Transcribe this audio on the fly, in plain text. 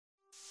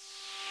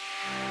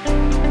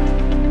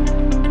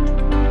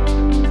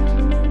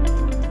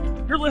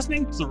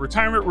listening to the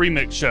Retirement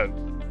Remix Show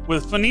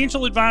with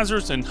financial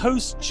advisors and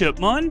host Chip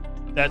Munn,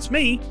 that's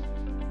me,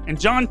 and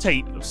Jon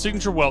Tait of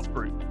Signature Wealth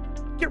Group.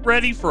 Get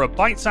ready for a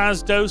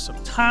bite-sized dose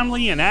of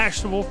timely and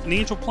actionable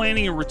financial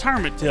planning and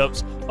retirement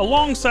tips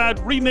alongside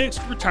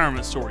remixed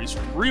retirement stories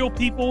from real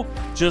people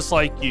just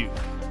like you.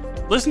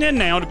 Listen in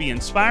now to be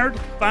inspired,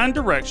 find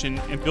direction,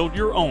 and build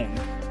your own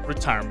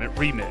retirement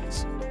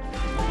remix.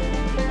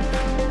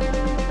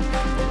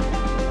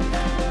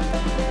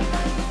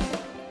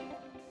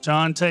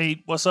 Jon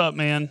Tait, what's up,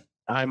 man?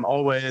 I'm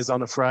always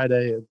on a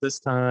Friday at this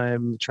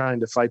time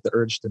trying to fight the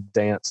urge to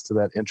dance to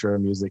that intro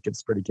music.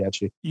 It's pretty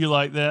catchy. You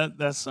like that?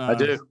 That's I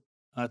do.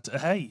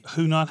 Hey,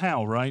 who not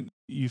how, right?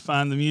 You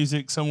find the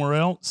music somewhere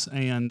else.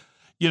 And,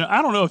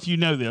 I don't know if you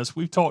know this.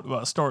 We've talked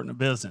about starting a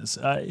business.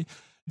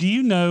 Do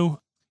you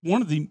know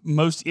one of the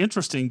most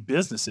interesting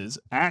businesses,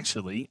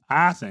 actually,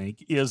 I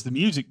think, is the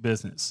music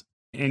business?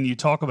 And you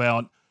talk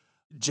about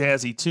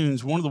jazzy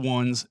tunes. One of the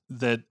ones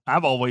that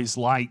I've always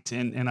liked,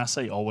 and I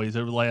say always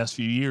over the last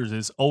few years,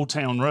 is Old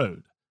Town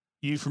Road.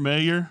 You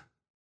familiar?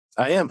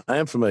 I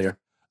am familiar.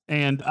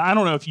 And I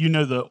don't know if you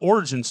know the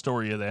origin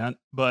story of that,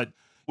 but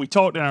we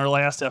talked in our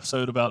last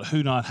episode about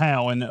who not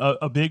how, and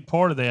a big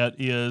part of that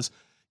is,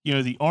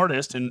 the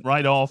artist, and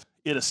right off,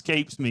 it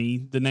escapes me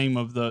the name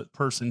of the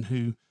person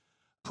who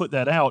put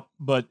that out.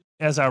 But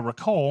as I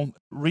recall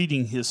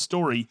reading his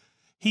story,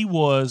 he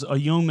was a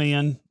young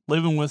man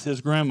living with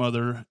his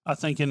grandmother, I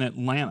think in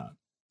Atlanta.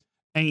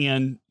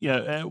 And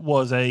it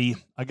was a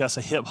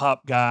hip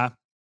hop guy,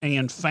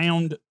 and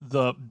found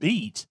the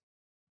beat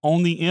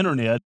on the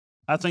internet.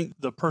 I think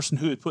the person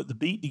who had put the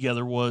beat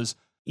together was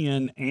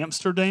in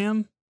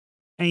Amsterdam.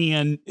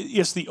 And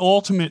it's the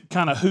ultimate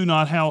kind of who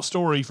not how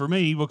story for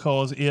me,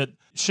 because it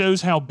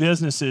shows how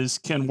businesses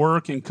can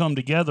work and come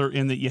together,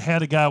 in that you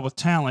had a guy with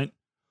talent,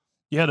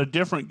 you had a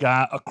different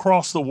guy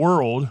across the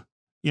world,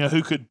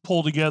 who could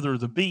pull together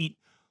the beat.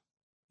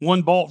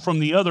 One bought from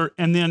the other.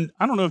 And then,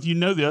 I don't know if you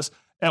know this,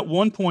 at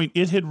one point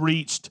it had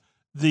reached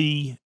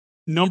the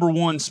number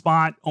one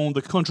spot on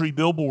the country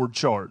Billboard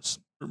charts.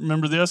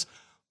 Remember this?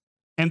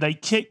 And they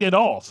kicked it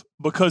off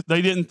because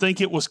they didn't think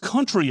it was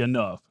country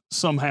enough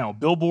somehow.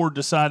 Billboard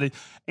decided.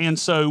 And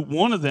so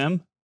one of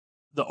them,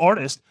 the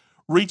artist,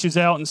 reaches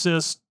out and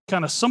says,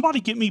 kind of,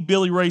 somebody get me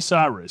Billy Ray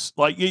Cyrus.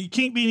 Like, it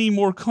can't be any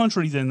more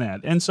country than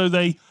that. And so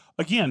they,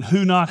 again,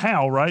 who not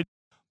how, right?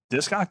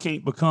 This guy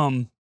can't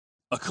become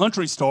a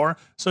country star.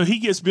 So he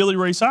gets Billy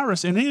Ray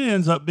Cyrus, and it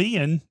ends up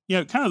being,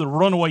 kind of the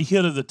runaway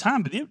hit of the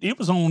time. But it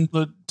was on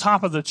the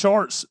top of the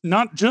charts,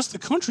 not just the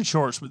country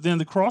charts, but then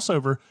the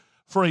crossover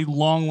for a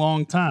long,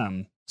 long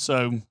time.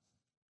 So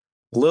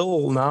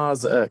Lil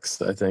Nas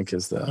X, I think,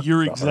 is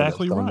you're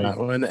exactly right. That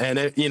one. And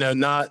it,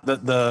 not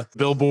that the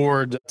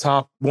Billboard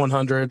top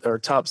 100 or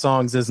top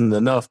songs isn't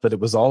enough, but it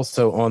was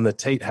also on the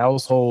Tait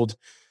household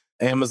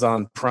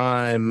Amazon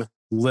Prime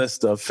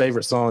list of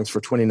favorite songs for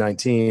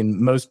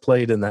 2019, most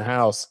played in the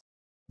house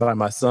by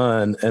my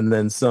son, and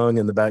then sung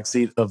in the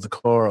backseat of the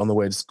car on the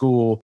way to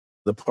school,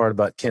 the part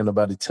about "Can't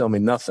Nobody Tell Me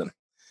Nothing."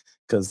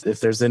 Because if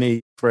there's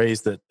any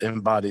phrase that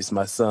embodies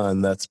my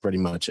son, that's pretty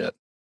much it.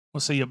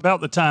 Well, see,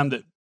 about the time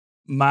that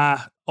my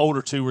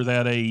older two were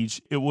that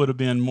age, it would have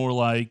been more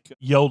like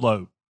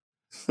YOLO.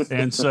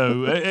 And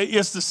so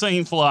it's the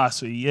same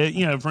philosophy.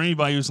 For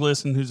anybody who's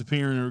listening, who's a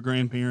parent or a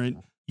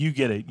grandparent, you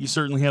get it. You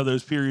certainly have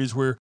those periods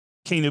where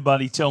can't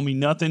nobody tell me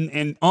nothing.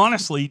 And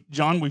honestly,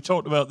 John, we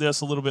talked about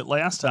this a little bit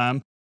last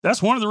time.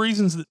 That's one of the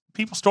reasons that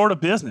people start a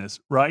business,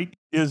 right?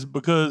 Is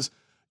because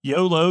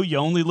YOLO, you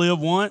only live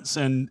once.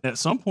 And at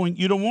some point,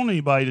 you don't want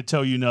anybody to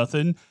tell you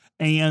nothing.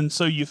 And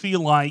so you feel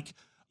like,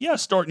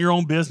 starting your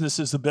own business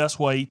is the best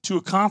way to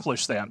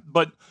accomplish that.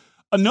 But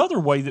another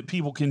way that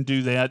people can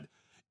do that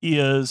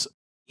is,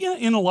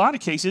 in a lot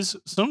of cases,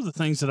 some of the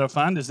things that I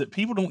find is that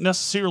people don't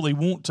necessarily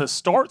want to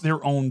start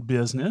their own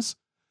business,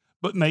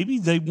 but maybe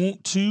they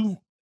want to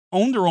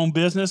own their own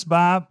business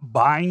by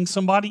buying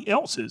somebody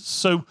else's.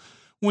 So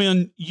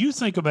when you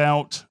think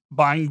about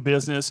buying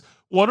business,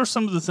 what are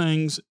some of the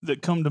things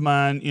that come to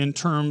mind in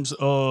terms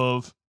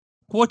of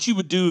what you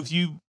would do if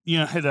you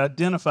had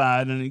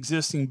identified an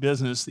existing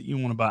business that you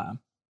want to buy?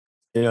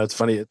 It's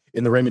funny,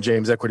 in the Raymond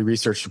James Equity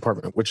Research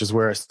Department, which is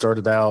where I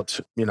started out,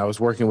 I was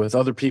working with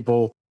other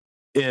people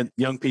and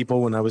young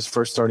people when I was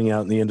first starting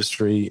out in the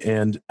industry.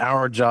 And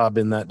our job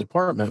in that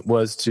department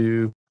was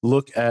to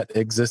look at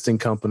existing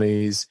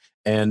companies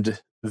and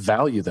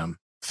value them,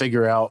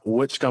 figure out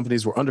which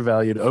companies were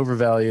undervalued,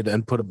 overvalued,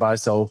 and put a buy,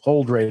 sell,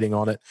 hold rating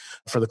on it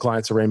for the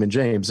clients of Raymond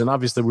James. And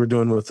obviously we're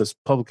doing with this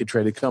publicly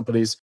traded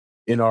companies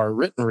in our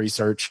written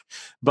research.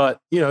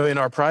 But, in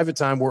our private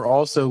time, we're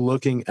also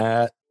looking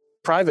at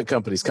private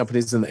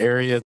companies in the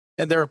area.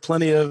 And there are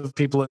plenty of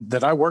people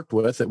that I worked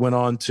with that went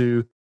on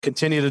to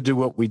continue to do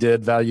what we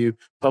did, value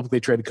publicly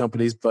traded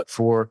companies, but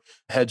for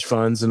hedge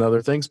funds and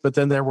other things. But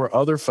then there were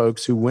other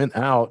folks who went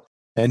out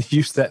and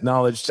used that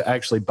knowledge to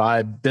actually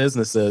buy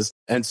businesses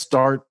and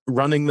start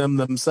running them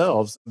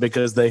themselves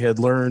because they had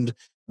learned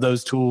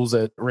those tools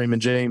at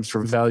Raymond James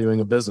for valuing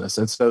a business.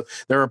 And so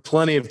there are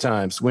plenty of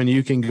times when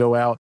you can go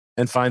out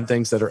and find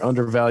things that are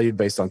undervalued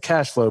based on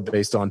cash flow,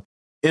 based on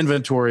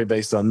inventory,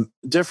 based on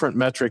different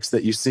metrics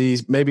that you see.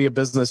 Maybe a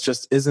business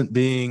just isn't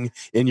being,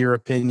 in your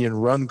opinion,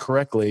 run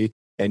correctly,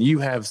 and you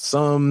have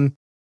some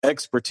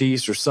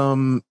expertise or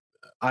some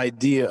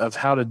idea of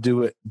how to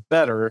do it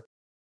better.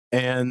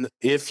 And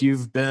if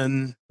you've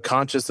been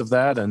conscious of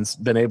that and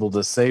been able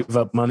to save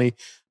up money,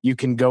 you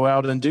can go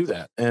out and do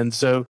that. And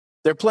so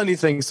there are plenty of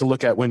things to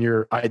look at when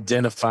you're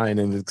identifying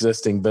an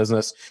existing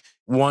business.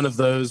 One of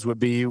those would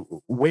be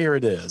where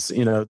it is.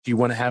 Do you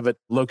want to have it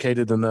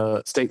located in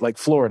a state like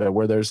Florida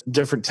where there's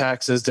different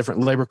taxes,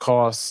 different labor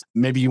costs?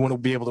 Maybe you want to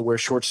be able to wear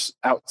shorts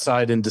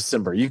outside in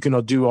December. You can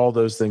do all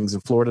those things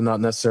in Florida,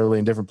 not necessarily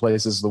in different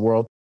places of the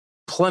world.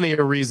 Plenty of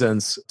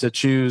reasons to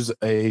choose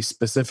a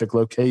specific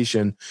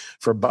location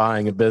for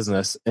buying a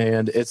business.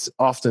 And it's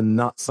often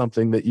not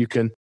something that you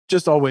can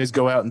just always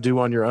go out and do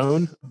on your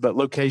own, but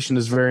location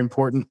is very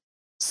important.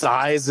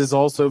 Size is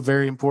also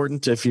very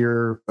important. If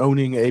you're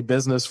owning a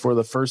business for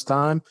the first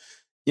time,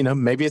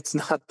 maybe it's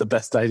not the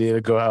best idea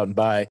to go out and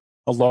buy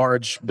a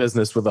large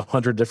business with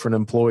 100 different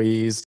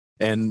employees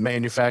and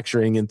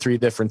manufacturing in 3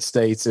 different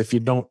states if you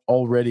don't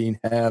already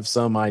have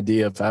some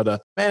idea of how to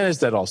manage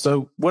that all.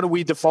 So what do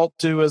we default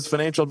to as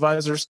financial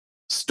advisors?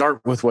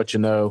 Start with what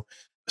you know.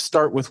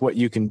 Start with what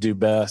you can do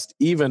best,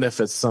 even if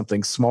it's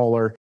something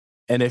smaller.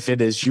 And if it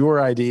is your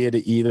idea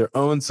to either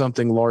own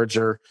something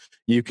larger,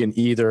 you can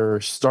either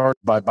start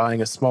by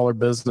buying a smaller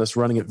business,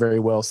 running it very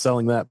well,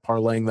 selling that,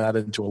 parlaying that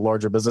into a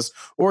larger business,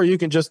 or you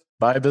can just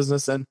buy a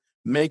business and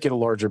make it a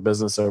larger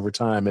business over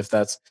time if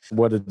that's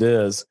what it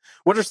is.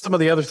 What are some of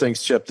the other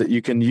things, Chip, that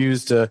you can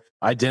use to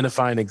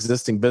identify an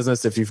existing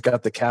business if you've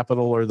got the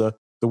capital or the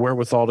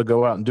wherewithal to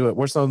go out and do it?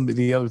 What are some of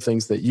the other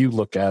things that you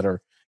look at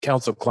or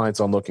counsel clients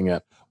on looking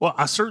at? Well,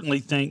 I certainly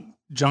think,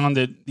 John,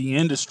 that the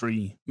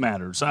industry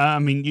matters. I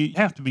mean, you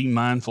have to be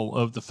mindful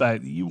of the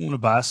fact that you want to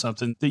buy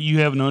something that you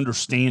have an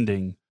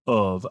understanding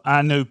of.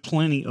 I know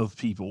plenty of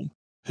people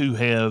who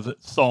have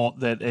thought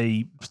that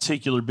a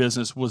particular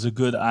business was a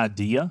good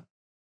idea,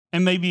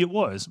 and maybe it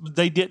was, but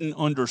they didn't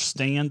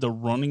understand the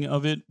running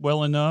of it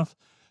well enough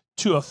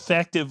to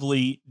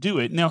effectively do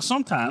it. Now,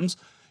 sometimes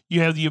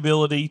you have the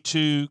ability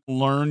to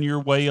learn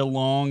your way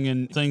along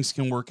and things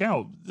can work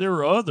out. There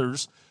are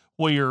others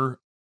where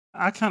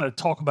I kind of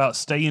talk about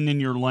staying in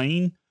your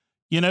lane.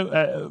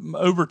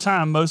 Over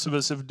time, most of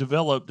us have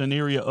developed an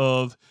area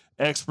of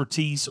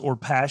expertise or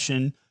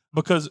passion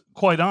because,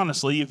 quite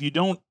honestly, if you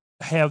don't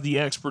have the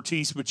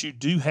expertise, but you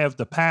do have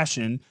the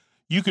passion,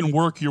 you can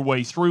work your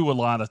way through a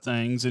lot of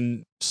things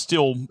and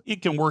still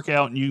it can work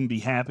out and you can be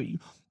happy.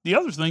 The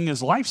other thing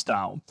is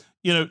lifestyle.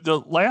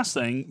 The last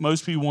thing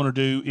most people want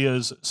to do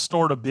is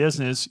start a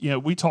business.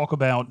 We talk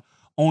about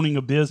owning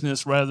a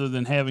business rather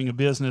than having a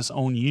business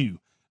own you.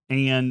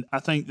 And I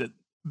think that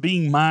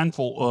being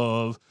mindful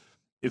of,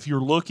 if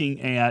you're looking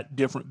at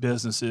different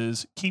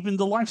businesses, keeping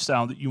the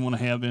lifestyle that you want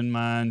to have in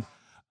mind,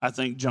 I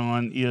think,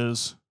 John,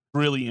 is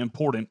really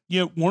important.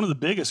 One of the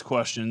biggest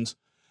questions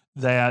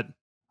that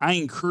I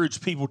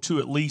encourage people to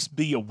at least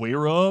be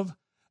aware of,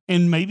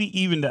 and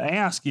maybe even to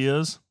ask,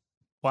 is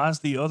why is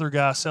the other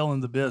guy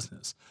selling the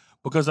business?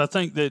 Because I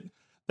think that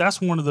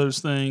that's one of those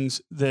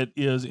things that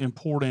is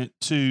important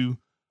to,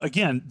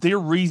 again, their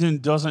reason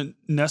doesn't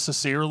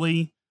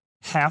necessarily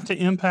have to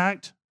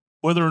impact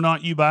whether or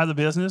not you buy the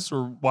business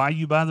or why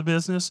you buy the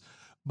business.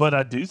 But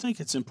I do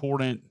think it's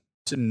important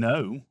to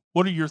know.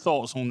 What are your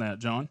thoughts on that,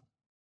 John?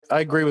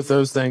 I agree with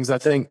those things. I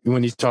think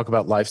when you talk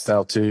about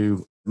lifestyle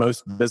too,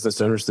 most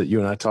business owners that you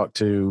and I talk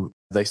to,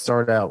 they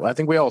start out, I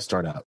think we all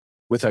start out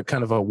with a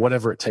kind of a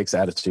whatever it takes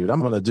attitude.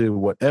 I'm going to do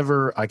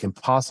whatever I can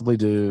possibly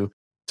do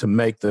to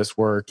make this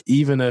work,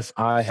 even if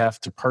I have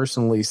to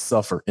personally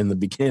suffer in the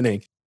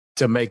beginning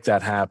to make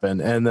that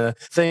happen. And the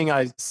thing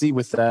I see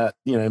with that,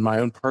 in my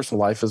own personal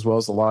life, as well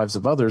as the lives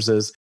of others,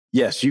 is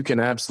yes, you can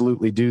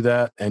absolutely do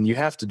that. And you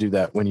have to do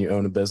that when you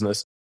own a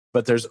business,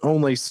 but there's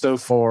only so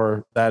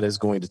far that is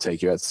going to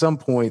take you. At some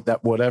point,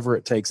 that whatever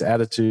it takes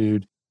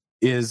attitude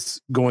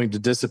is going to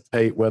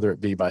dissipate, whether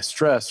it be by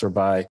stress or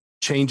by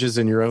changes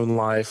in your own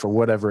life or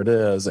whatever it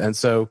is. And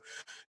so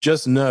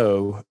just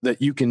know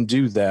that you can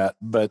do that,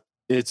 but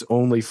it's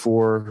only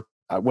for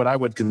what I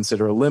would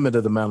consider a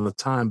limited amount of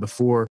time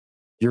before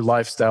your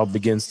lifestyle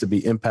begins to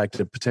be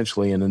impacted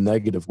potentially in a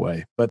negative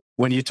way. But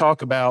when you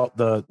talk about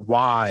the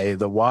why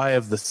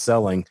of the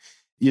selling,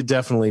 you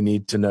definitely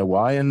need to know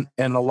why. And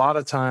a lot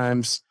of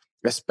times,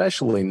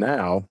 especially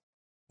now,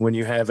 when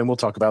you have, and we'll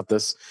talk about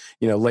this,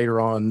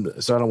 later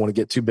on, so I don't want to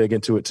get too big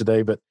into it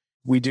today, but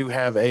we do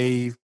have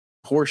a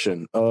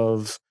portion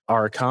of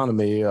our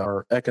economy,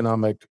 our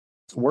economic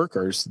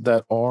workers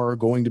that are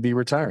going to be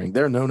retiring.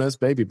 They're known as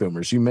baby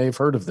boomers. You may have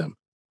heard of them.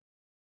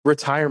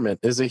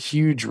 Retirement is a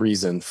huge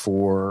reason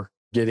for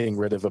getting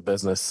rid of a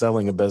business,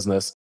 selling a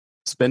business,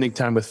 spending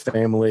time with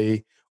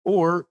family,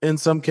 or in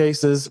some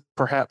cases,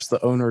 perhaps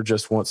the owner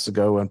just wants to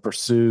go and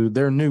pursue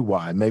their new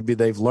why. Maybe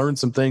they've learned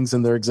some things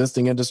in their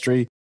existing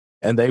industry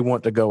and they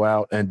want to go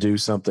out and do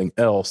something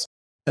else.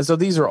 And so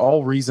these are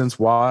all reasons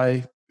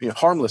why,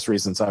 harmless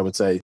reasons, I would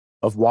say,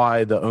 of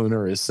why the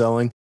owner is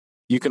selling.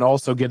 You can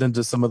also get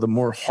into some of the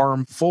more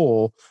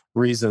harmful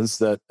reasons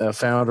that a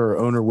founder or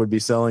owner would be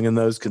selling, and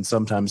those can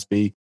sometimes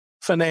be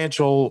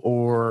financial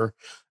or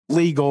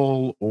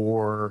legal,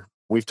 or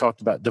we've talked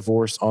about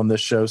divorce on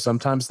this show.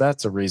 Sometimes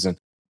that's a reason,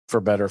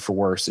 for better or for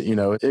worse.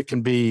 It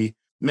can be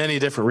many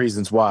different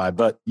reasons why,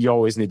 but you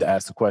always need to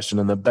ask the question.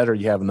 And the better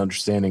you have an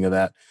understanding of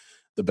that,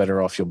 the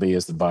better off you'll be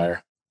as the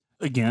buyer.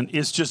 Again,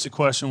 it's just a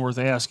question worth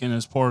asking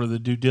as part of the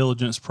due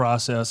diligence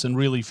process and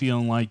really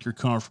feeling like you're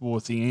comfortable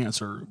with the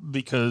answer.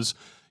 Because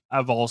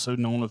I've also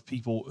known of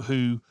people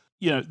who,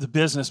 the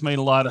business made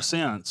a lot of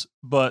sense,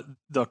 but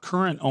the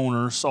current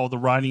owner saw the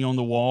writing on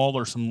the wall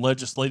or some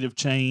legislative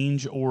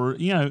change or,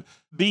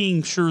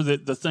 being sure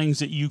that the things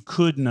that you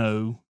could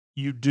know,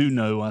 you do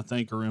know, I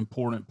think are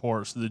important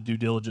parts of the due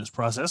diligence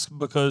process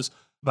because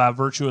by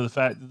virtue of the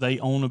fact that they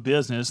own a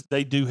business,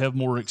 they do have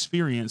more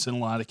experience in a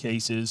lot of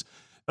cases.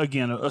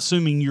 Again,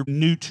 assuming you're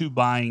new to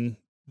buying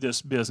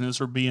this business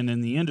or being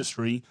in the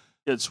industry,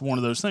 it's one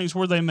of those things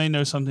where they may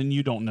know something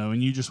you don't know,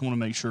 and you just want to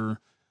make sure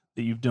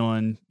that you've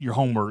done your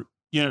homework.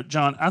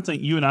 John, I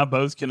think you and I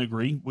both can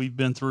agree. We've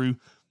been through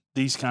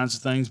these kinds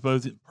of things,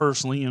 both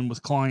personally and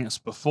with clients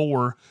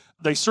before.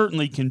 They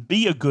certainly can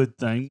be a good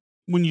thing.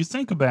 When you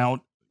think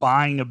about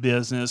buying a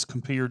business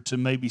compared to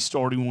maybe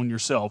starting one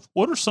yourself,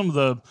 what are some of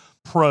the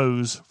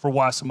pros for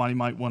why somebody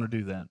might want to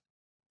do that?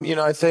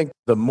 I think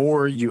the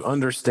more you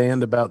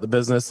understand about the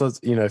business,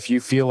 if you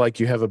feel like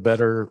you have a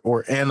better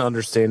or an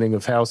understanding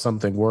of how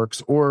something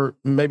works, or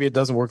maybe it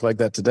doesn't work like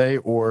that today,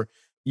 or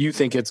you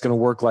think it's going to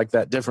work like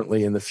that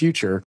differently in the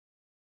future,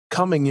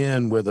 coming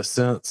in with a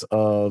sense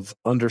of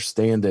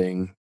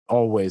understanding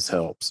always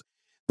helps.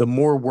 The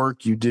more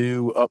work you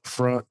do up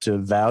front to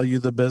value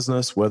the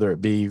business, whether it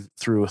be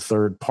through a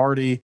third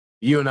party,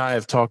 you and I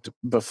have talked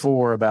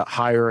before about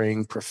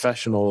hiring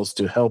professionals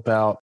to help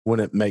out when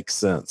it makes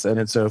sense.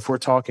 And so if we're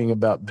talking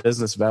about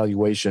business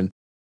valuation,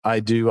 I'll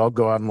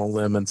go out on a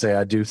limb and say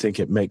I do think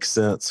it makes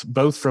sense,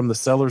 both from the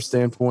seller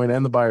standpoint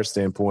and the buyer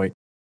standpoint,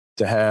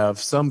 to have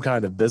some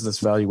kind of business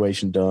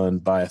valuation done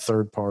by a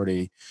third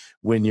party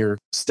when you're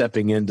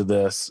stepping into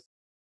this,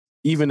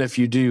 even if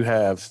you do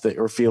have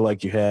or feel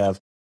like you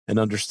have an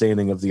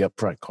understanding of the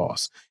upfront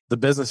costs. The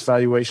business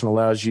valuation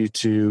allows you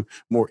to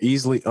more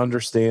easily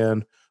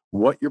understand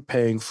what you're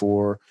paying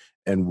for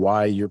and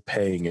why you're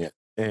paying it.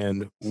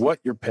 And what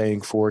you're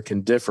paying for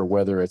can differ,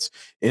 whether it's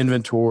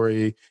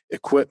inventory,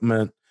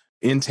 equipment,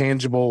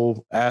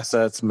 intangible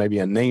assets, maybe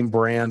a name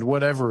brand,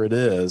 whatever it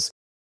is.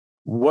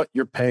 What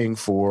you're paying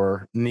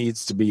for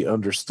needs to be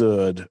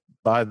understood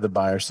by the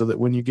buyer so that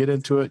when you get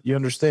into it, you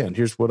understand,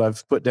 here's what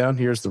I've put down,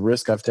 here's the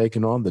risk I've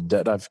taken on, the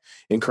debt I've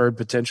incurred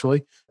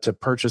potentially to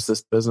purchase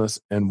this business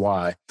and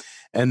why.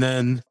 And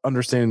then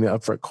understanding the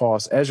upfront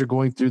costs as you're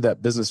going through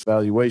that business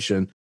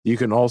valuation, you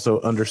can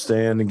also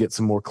understand and get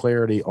some more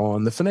clarity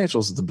on the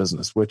financials of the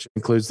business, which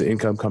includes the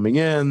income coming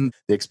in,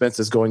 the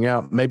expenses going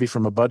out. Maybe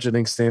from a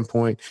budgeting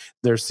standpoint,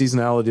 there's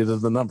seasonality to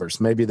the numbers.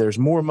 Maybe there's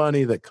more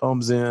money that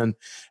comes in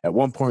at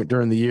one point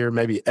during the year.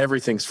 Maybe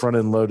everything's front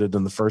end loaded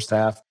in the first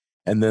half.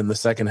 And then the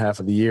second half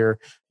of the year,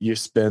 you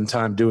spend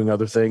time doing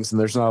other things and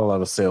there's not a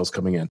lot of sales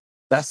coming in.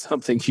 That's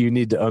something you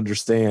need to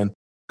understand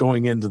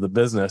going into the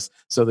business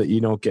so that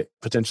you don't get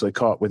potentially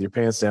caught with your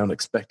pants down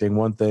expecting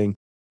one thing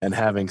and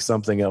having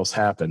something else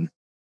happen.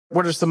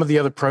 What are some of the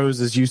other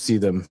pros as you see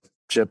them,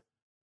 Chip?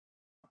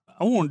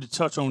 I wanted to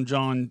touch on,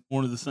 John,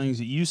 one of the things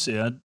that you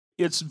said.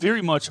 It's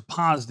very much a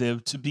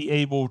positive to be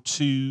able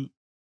to,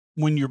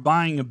 when you're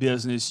buying a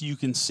business, you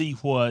can see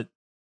what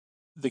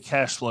the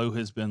cash flow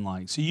has been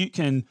like. So you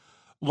can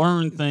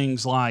learn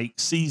things like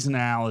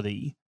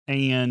seasonality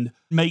and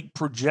make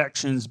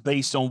projections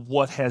based on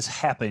what has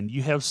happened.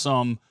 You have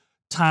some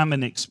time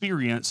and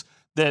experience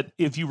that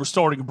if you were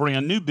starting a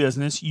brand new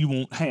business, you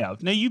won't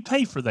have. Now, you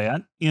pay for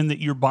that in that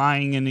you're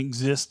buying an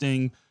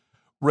existing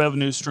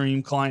revenue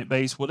stream, client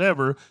base,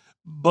 whatever.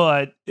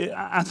 But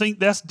I think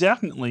that's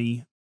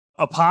definitely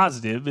a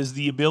positive, is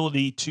the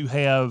ability to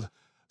have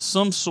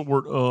some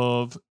sort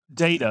of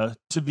data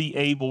to be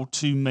able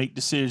to make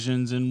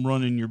decisions and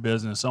running your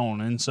business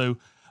on. And so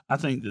I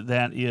think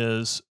that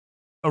is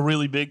a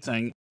really big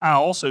thing. I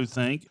also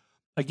think,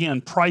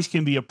 again, price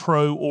can be a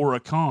pro or a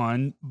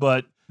con,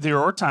 but there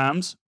are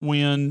times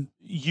when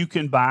you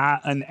can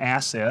buy an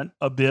asset,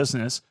 a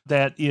business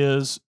that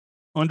is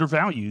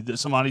undervalued, that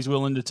somebody's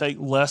willing to take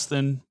less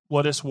than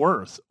what it's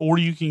worth, or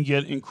you can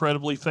get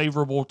incredibly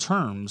favorable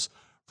terms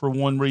for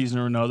one reason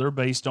or another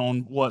based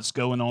on what's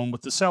going on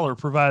with the seller,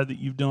 provided that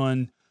you've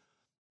done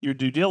your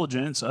due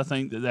diligence. I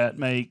think that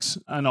makes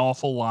an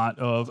awful lot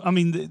of,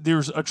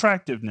 there's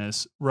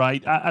attractiveness,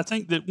 right? I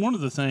think that one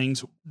of the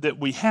things that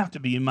we have to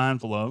be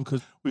mindful of,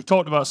 because we've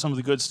talked about some of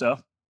the good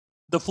stuff,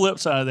 the flip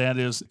side of that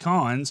is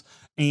cons,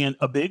 and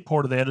a big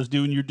part of that is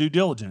doing your due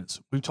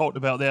diligence. We've talked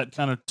about that,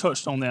 kind of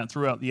touched on that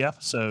throughout the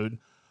episode,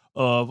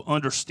 of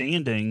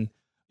understanding,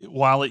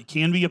 while it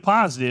can be a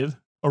positive,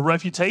 a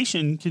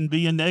reputation can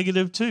be a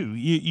negative too.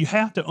 You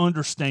have to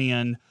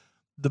understand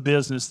the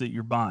business that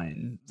you're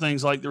buying,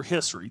 things like their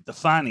history, the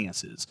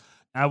finances.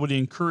 I would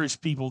encourage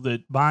people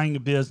that buying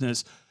a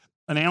business,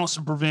 an ounce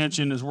of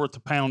prevention is worth a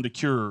pound of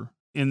cure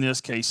in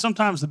this case.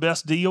 Sometimes the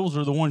best deals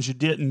are the ones you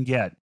didn't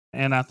get.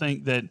 And I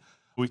think that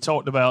we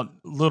talked about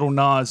Little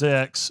Nas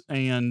X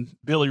and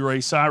Billy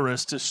Ray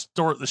Cyrus to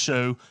start the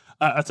show.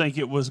 I think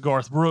it was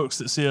Garth Brooks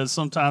that says,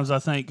 sometimes I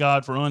thank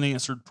God for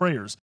unanswered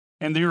prayers.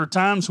 And there are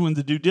times when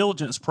the due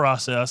diligence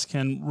process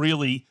can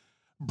really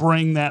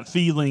bring that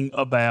feeling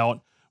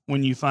about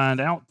when you find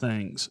out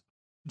things.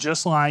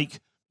 Just like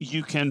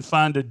you can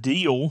find a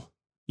deal,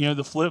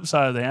 the flip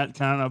side of that,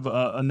 kind of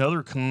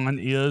another con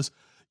is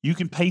you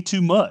can pay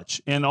too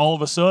much. And all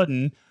of a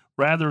sudden,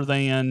 rather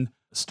than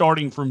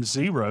starting from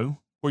zero,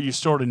 where you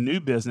start a new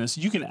business,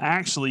 you can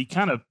actually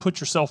kind of put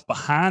yourself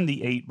behind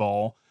the 8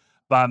 ball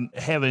by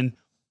having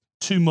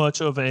too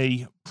much of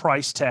a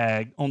price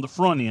tag on the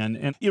front end.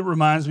 And it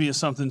reminds me of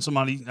something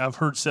somebody I've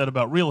heard said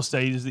about real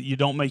estate is that you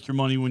don't make your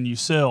money when you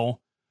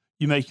sell,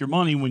 you make your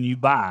money when you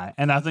buy.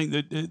 And I think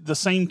that the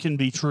same can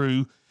be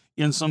true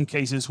in some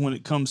cases when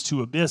it comes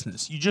to a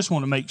business. You just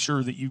want to make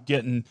sure that you're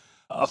getting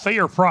a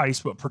fair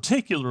price, but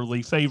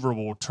particularly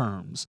favorable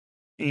terms.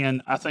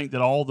 And I think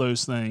that all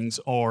those things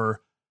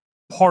are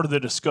part of the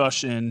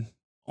discussion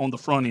on the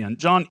front end.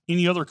 John,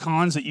 any other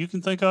cons that you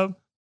can think of?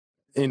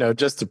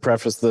 Just to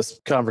preface this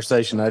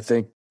conversation, I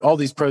think all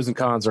these pros and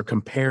cons are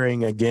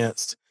comparing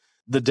against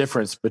the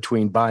difference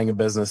between buying a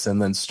business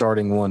and then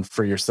starting one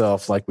for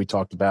yourself, like we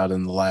talked about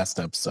in the last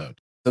episode.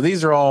 So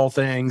these are all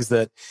things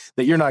that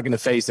you're not going to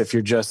face if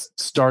you're just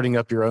starting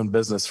up your own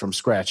business from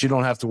scratch. You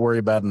don't have to worry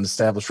about an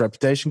established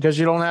reputation because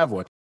you don't have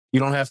one. You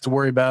don't have to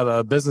worry about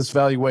a business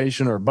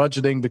valuation or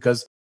budgeting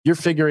because you're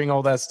figuring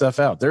all that stuff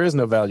out. There is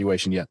no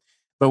valuation yet.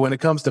 But when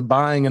it comes to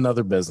buying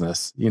another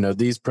business,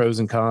 these pros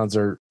and cons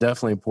are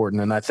definitely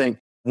important. And I think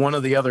one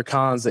of the other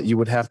cons that you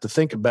would have to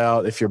think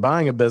about if you're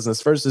buying a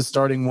business versus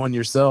starting one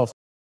yourself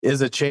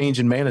is a change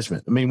in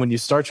management. I mean, when you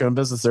start your own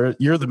business,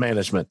 you're the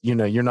management.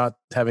 You're not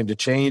having to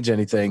change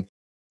anything.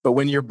 But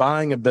when you're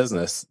buying a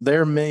business,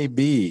 there may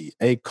be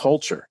a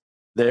culture.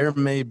 There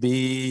may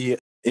be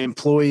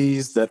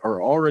employees that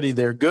are already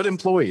there, good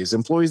employees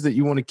that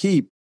you want to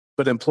keep,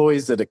 but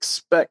employees that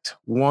expect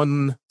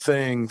one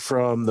thing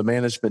from the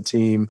management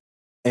team.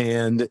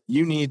 And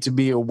you need to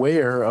be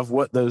aware of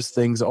what those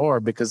things are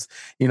because,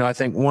 I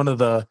think one of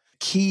the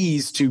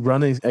keys to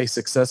running a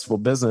successful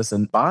business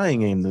and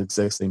buying an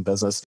existing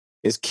business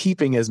is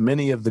keeping as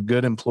many of the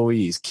good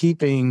employees,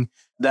 keeping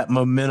that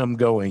momentum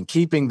going,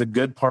 keeping the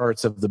good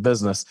parts of the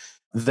business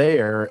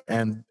there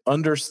and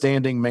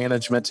understanding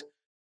management,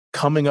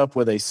 coming up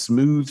with a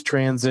smooth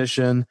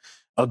transition,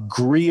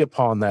 agree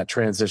upon that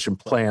transition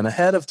plan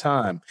ahead of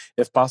time,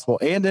 if possible,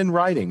 and in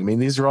writing. I mean,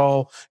 these are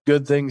all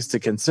good things to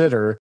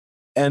consider.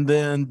 And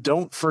then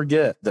don't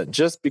forget that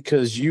just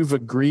because you've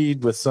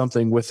agreed with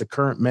something with the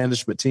current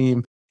management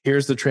team,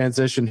 here's the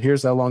transition,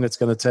 here's how long it's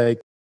going to take,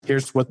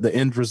 here's what the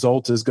end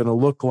result is going to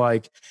look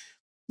like.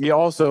 You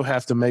also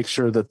have to make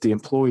sure that the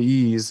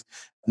employees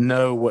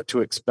know what to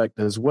expect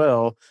as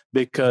well,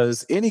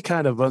 because any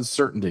kind of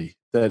uncertainty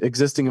that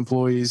existing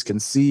employees can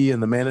see in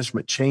the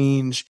management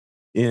change,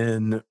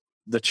 in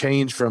the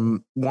change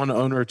from one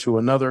owner to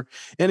another,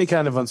 any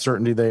kind of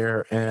uncertainty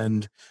there.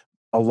 And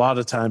a lot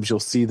of times you'll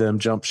see them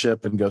jump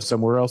ship and go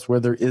somewhere else where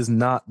there is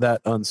not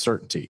that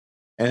uncertainty.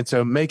 And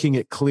so making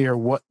it clear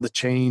what the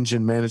change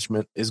in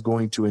management is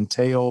going to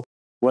entail,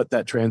 what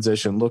that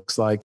transition looks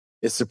like,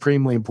 is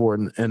supremely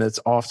important. And it's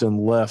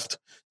often left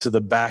to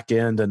the back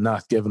end and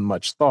not given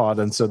much thought.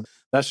 And so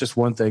that's just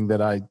one thing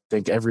that I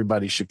think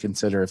everybody should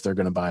consider if they're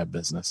going to buy a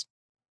business.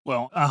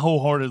 Well, I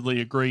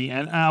wholeheartedly agree.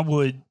 And I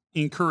would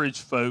encourage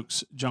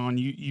folks, John,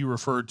 you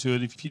referred to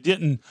it. If you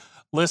didn't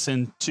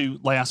listen to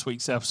last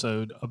week's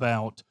episode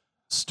about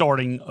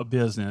starting a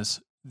business,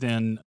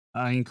 then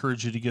I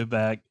encourage you to go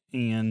back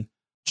and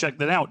check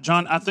that out.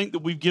 John, I think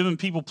that we've given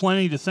people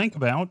plenty to think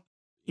about.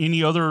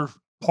 Any other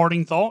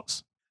parting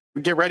thoughts?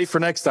 Get ready for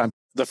next time.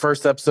 The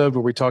first episode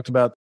where we talked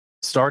about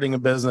starting a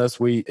business,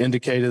 we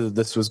indicated that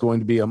this was going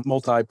to be a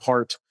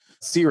multi-part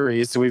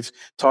series. So we've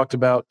talked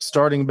about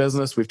starting a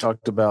business. We've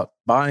talked about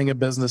buying a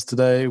business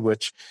today,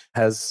 which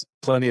has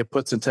plenty of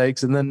puts and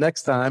takes. And then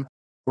next time,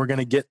 we're going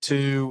to get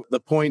to the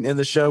point in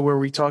the show where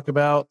we talk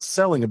about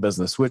selling a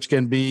business, which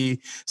can be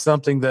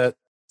something that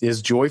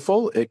is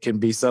joyful. It can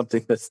be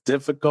something that's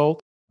difficult,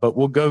 but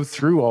we'll go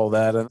through all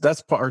that. And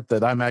that's part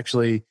that I'm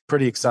actually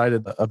pretty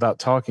excited about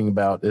talking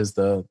about is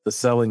the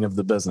selling of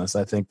the business.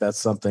 I think that's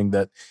something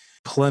that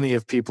plenty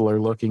of people are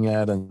looking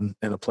at and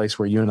in a place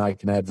where you and I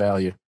can add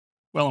value.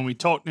 Well, and we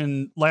talked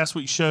in last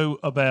week's show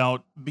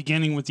about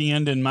beginning with the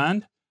end in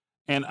mind.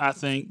 And I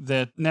think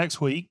that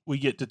next week we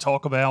get to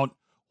talk about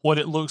what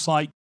it looks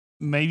like,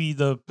 maybe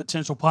the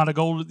potential pot of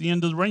gold at the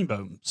end of the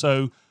rainbow.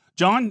 So,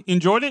 John,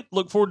 enjoyed it.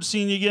 Look forward to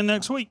seeing you again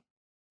next week.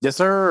 Yes,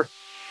 sir.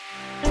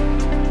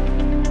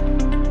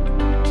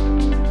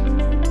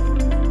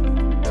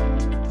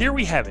 There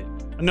we have it.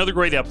 Another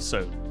great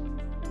episode.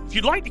 If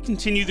you'd like to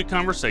continue the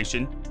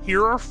conversation,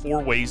 here are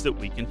 4 ways that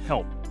we can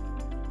help.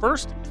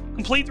 First,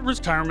 complete the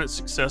Retirement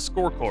Success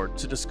Scorecard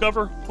to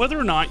discover whether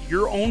or not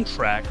you're on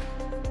track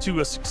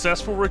to a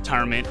successful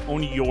retirement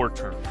on your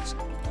terms.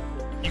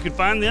 You can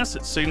find this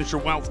at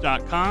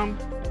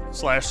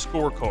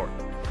signaturewealth.com/scorecard.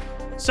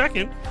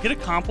 Second, get a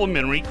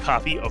complimentary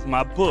copy of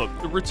my book,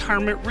 The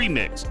Retirement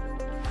Remix.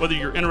 Whether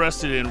you're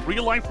interested in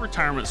real-life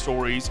retirement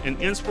stories and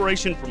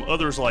inspiration from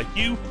others like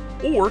you,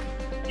 or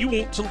you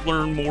want to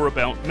learn more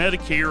about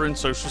Medicare and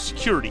Social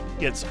Security,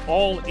 it's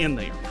all in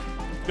there.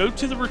 Go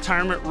to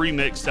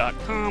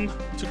theretirementremix.com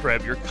to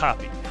grab your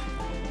copy.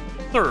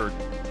 Third,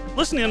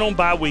 listen in on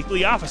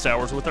bi-weekly office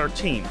hours with our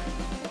team.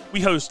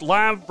 We host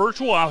live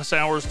virtual office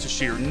hours to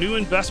share new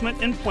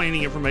investment and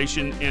planning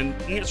information and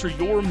answer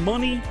your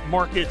money,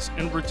 markets,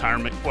 and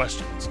retirement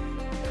questions.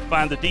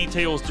 Find the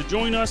details to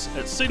join us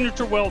at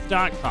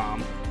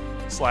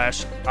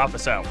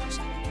signaturewealth.com/office hours.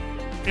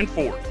 And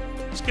fourth,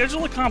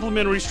 schedule a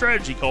complimentary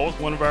strategy call with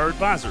one of our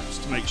advisors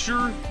to make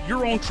sure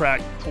you're on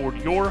track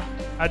toward your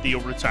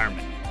ideal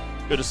retirement.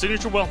 Go to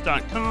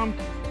signaturewealth.com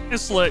and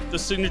select the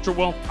Signature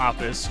Wealth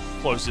office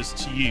closest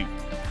to you.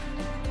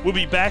 We'll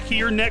be back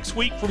here next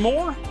week for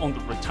more on the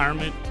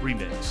Retirement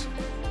Remix.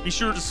 Be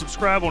sure to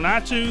subscribe on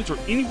iTunes or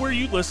anywhere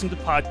you listen to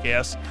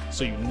podcasts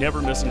so you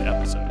never miss an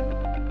episode.